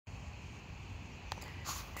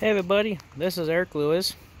Hey everybody, this is Eric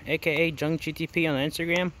Lewis, aka Junkgtp on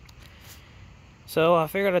Instagram. So I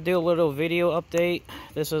figured I'd do a little video update.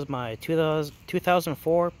 This is my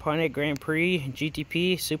 2004 Pontiac Grand Prix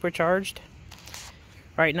GTP supercharged.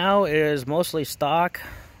 Right now it is mostly stock.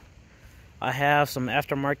 I have some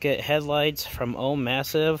aftermarket headlights from Ohm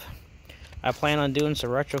Massive. I plan on doing some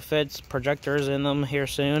retrofits, projectors in them here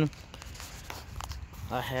soon.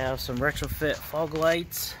 I have some retrofit fog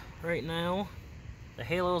lights right now. The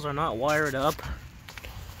halos are not wired up.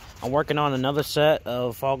 I'm working on another set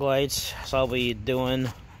of fog lights, so I'll be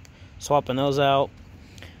swapping those out.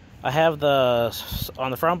 I have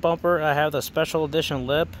on the front bumper, I have the special edition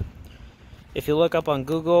lip. If you look up on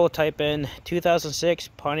Google, type in 2006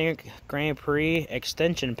 Pontiac Grand Prix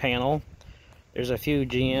extension panel. There's a few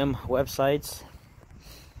GM websites.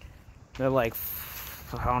 They're like,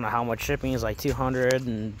 I don't know how much shipping is, like 200,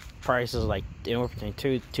 and price is like anywhere between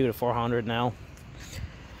 200 to 400 now.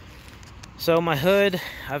 So my hood,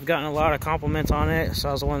 I've gotten a lot of compliments on it. So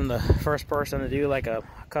I was one of the first person to do like a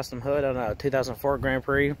custom hood on a 2004 Grand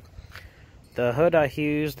Prix. The hood I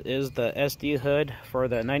used is the SD hood for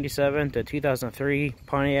the 97 to 2003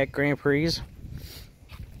 Pontiac Grand Prix.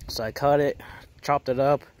 So I cut it, chopped it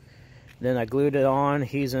up, then I glued it on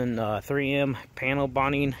using 3M panel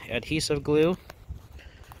bonding adhesive glue.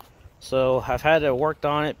 So I've had it worked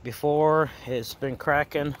on it before. It's been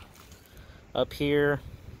cracking up here.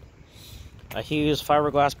 I use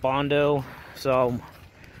fiberglass Bondo, so I'm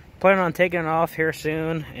planning on taking it off here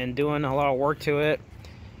soon and doing a lot of work to it.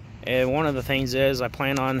 And one of the things is I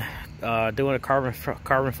plan on doing a carbon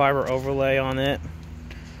fiber overlay on it.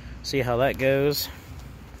 See how that goes.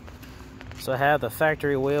 So I have the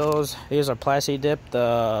factory wheels. These are Plastidip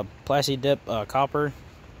copper.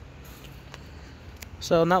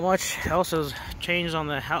 So not much else has changed on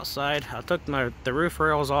the outside. I took the roof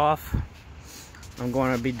rails off. I'm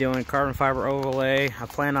going to be doing carbon fiber overlay. I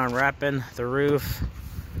plan on wrapping the roof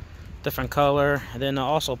different color, and then I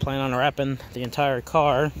also plan on wrapping the entire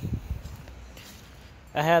car.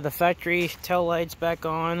 I had the factory tail lights back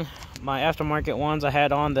on. My aftermarket ones I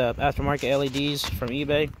had on, the aftermarket LEDs from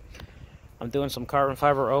eBay. I'm doing some carbon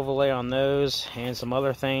fiber overlay on those and some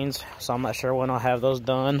other things, so I'm not sure when I'll have those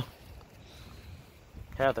done.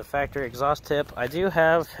 I have the factory exhaust tip. I do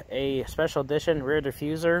have a special edition rear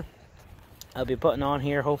diffuser I'll be putting on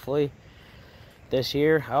here hopefully this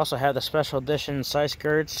year. I also have the special edition side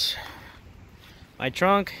skirts. My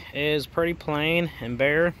trunk is pretty plain and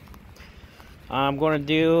bare. I'm going to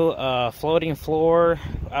do a floating floor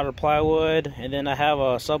out of plywood, and then I have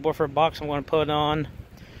a subwoofer box I'm going to put on.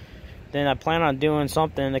 Then I plan on doing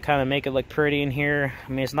something to kind of make it look pretty in here.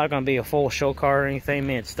 I mean, it's not going to be a full show car or anything. I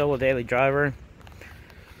mean, it's still a daily driver.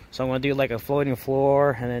 So I'm going to do like a floating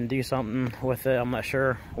floor and then do something with it. I'm not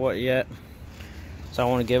sure what yet. So I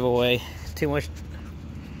don't want to give away too much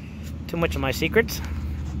of my secrets.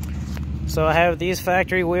 So I have these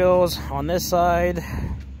factory wheels on this side.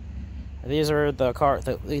 These are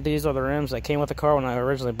these are the rims that came with the car when I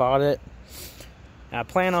originally bought it. And I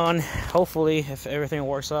plan on, hopefully, if everything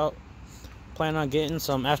works out, plan on getting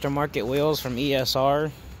some aftermarket wheels from ESR.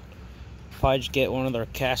 Probably just get one of their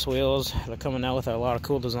cast wheels. They're coming out with a lot of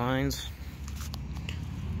cool designs.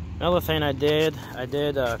 Another thing I did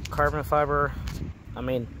carbon fiber.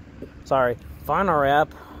 Vinyl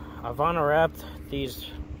wrap. I vinyl wrapped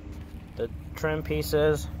the trim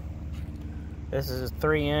pieces. This is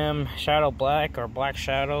 3M Shadow Black or Black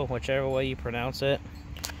Shadow, whichever way you pronounce it.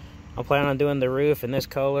 I'm planning on doing the roof in this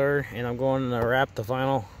color, and I'm going to wrap the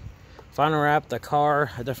vinyl wrap the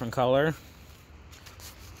car a different color.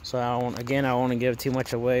 So I don't want to give too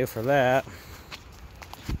much away for that.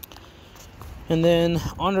 And then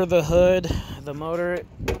under the hood, the motor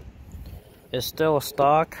is still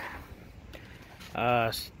stock.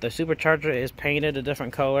 The supercharger is painted a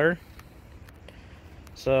different color.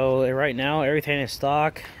 So right now everything is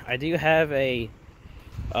stock. I do have a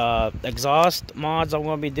exhaust mods I'm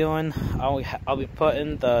going to be doing. I'll be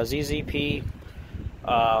putting the ZZP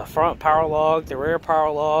front power log, the rear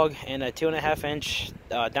power log, and a 2.5 inch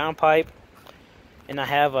downpipe. And I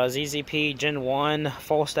have a ZZP Gen 1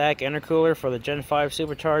 full stack intercooler for the Gen 5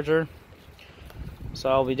 supercharger. So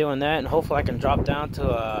I'll be doing that, and hopefully I can drop down to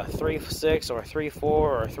a 3.6 or 3.4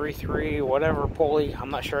 or 3.3, whatever pulley. I'm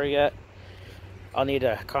not sure yet. I'll need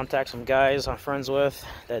to contact some guys I'm friends with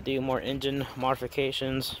that do more engine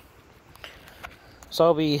modifications. So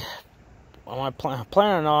I'll be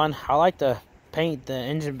planning on, I like to paint the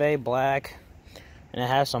engine bay black, and it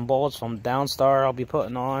has some bolts from Downstar I'll be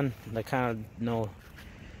putting on to kind of,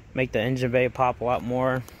 make the engine bay pop a lot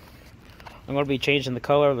more. I'm going to be changing the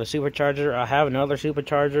color of the supercharger. I have another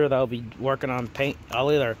supercharger that I'll be working on paint.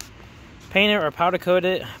 I'll either paint it or powder coat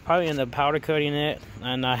it. Probably end up powder coating it.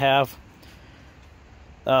 And I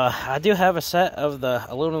do have a set of the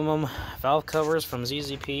aluminum valve covers from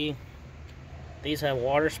ZZP. These have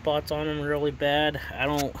water spots on them really bad.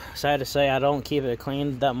 Sad to say, I don't keep it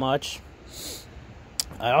clean that much.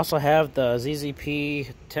 I also have the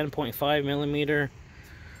ZZP 10.5 millimeter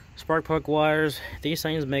spark plug wires. These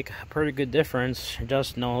things make a pretty good difference.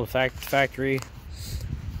 Just know the factory.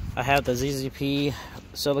 I have the ZZP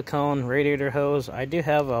silicone radiator hose. I do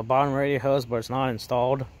have a bottom radiator hose, but it's not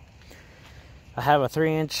installed. I have a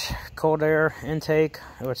 3-inch cold air intake.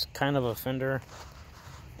 It's kind of a fender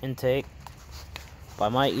intake. But I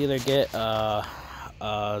might either get a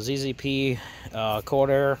ZZP cold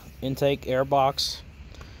air intake air box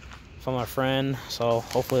from my friend. So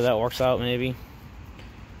hopefully that works out maybe.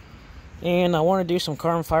 And I want to do some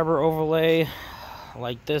carbon fiber overlay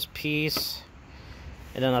like this piece.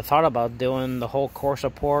 And then I thought about doing the whole core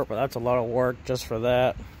support, but that's a lot of work just for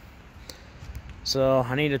that. So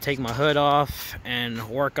I need to take my hood off and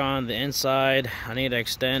work on the inside. I need to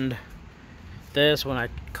extend this when I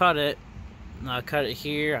cut it. I cut it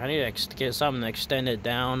here. I need to get something to extend it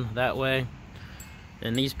down that way.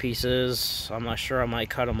 And these pieces, I'm not sure, I might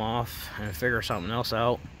cut them off and figure something else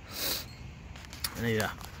out. I need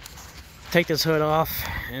to take this hood off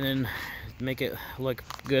and then make it look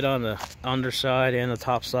good on the underside and the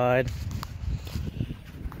top side.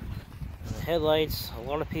 And the headlights, a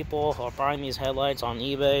lot of people are buying these headlights on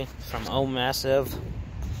eBay from Oh Massive.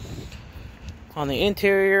 On the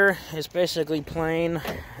interior, it's basically plain.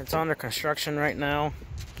 It's under construction right now,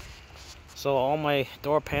 so all my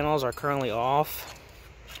door panels are currently off.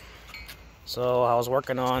 So I was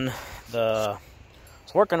working on the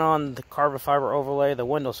carbon fiber overlay, the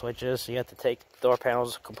window switches. So you have to take the door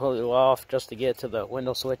panels completely off just to get to the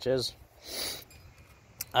window switches.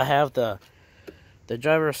 I have the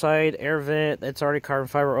driver's side air vent that's already carbon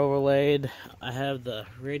fiber overlaid. I have the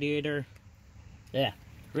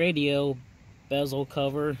radio bezel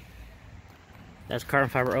cover that's carbon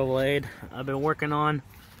fiber overlaid. I've been working on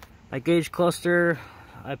my gauge cluster.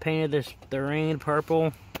 I painted the rain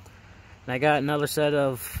purple. And I got another set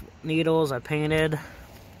of needles I painted.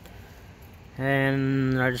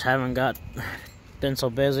 And I just haven't been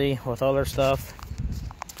so busy with other stuff.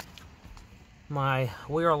 My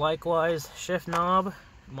wheel likewise shift knob,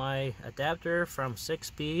 my adapter from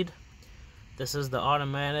 6-speed. This is the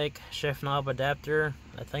automatic shift knob adapter.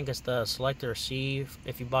 I think it's the Selector C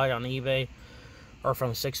if you buy it on eBay or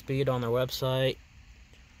from 6-speed on their website.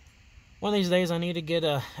 One of these days I need to get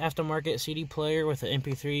a aftermarket CD player with an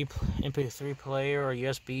MP3 player or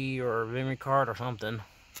USB or memory card or something.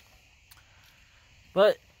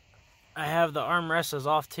 But I have the armrest is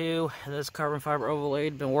off too. This carbon fiber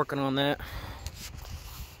overlaid, been working on that.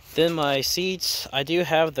 Then my seats, I do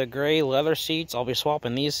have the gray leather seats. I'll be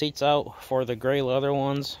swapping these seats out for the gray leather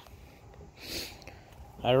ones.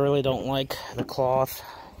 I really don't like the cloth.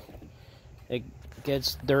 It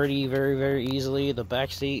gets dirty very, very easily. The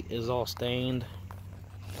back seat is all stained.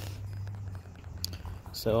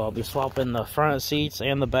 So I'll be swapping the front seats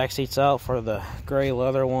and the back seats out for the gray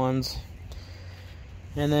leather ones.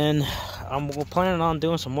 And then I'm planning on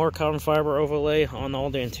doing some more carbon fiber overlay on all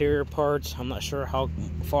the interior parts. I'm not sure how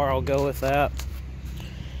far I'll go with that.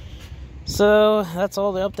 So that's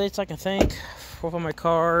all the updates I can think for my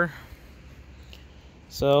car.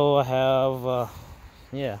 So I have,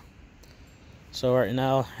 yeah. So right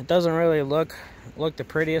now, it doesn't really look the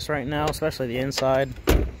prettiest right now, especially the inside.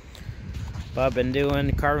 But I've been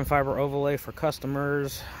doing carbon fiber overlay for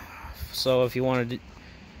customers. So if you wanted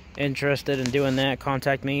interested in doing that,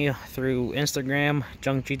 contact me through Instagram,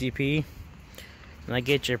 Junkgtp, and I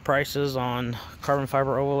get your prices on carbon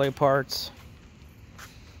fiber overlay parts.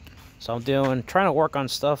 So I'm trying to work on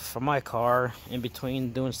stuff for my car in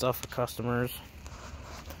between doing stuff for customers.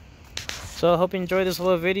 So I hope you enjoyed this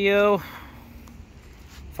little video.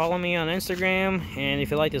 Follow me on Instagram, and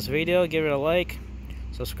if you like this video, give it a like,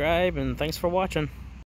 subscribe, and thanks for watching.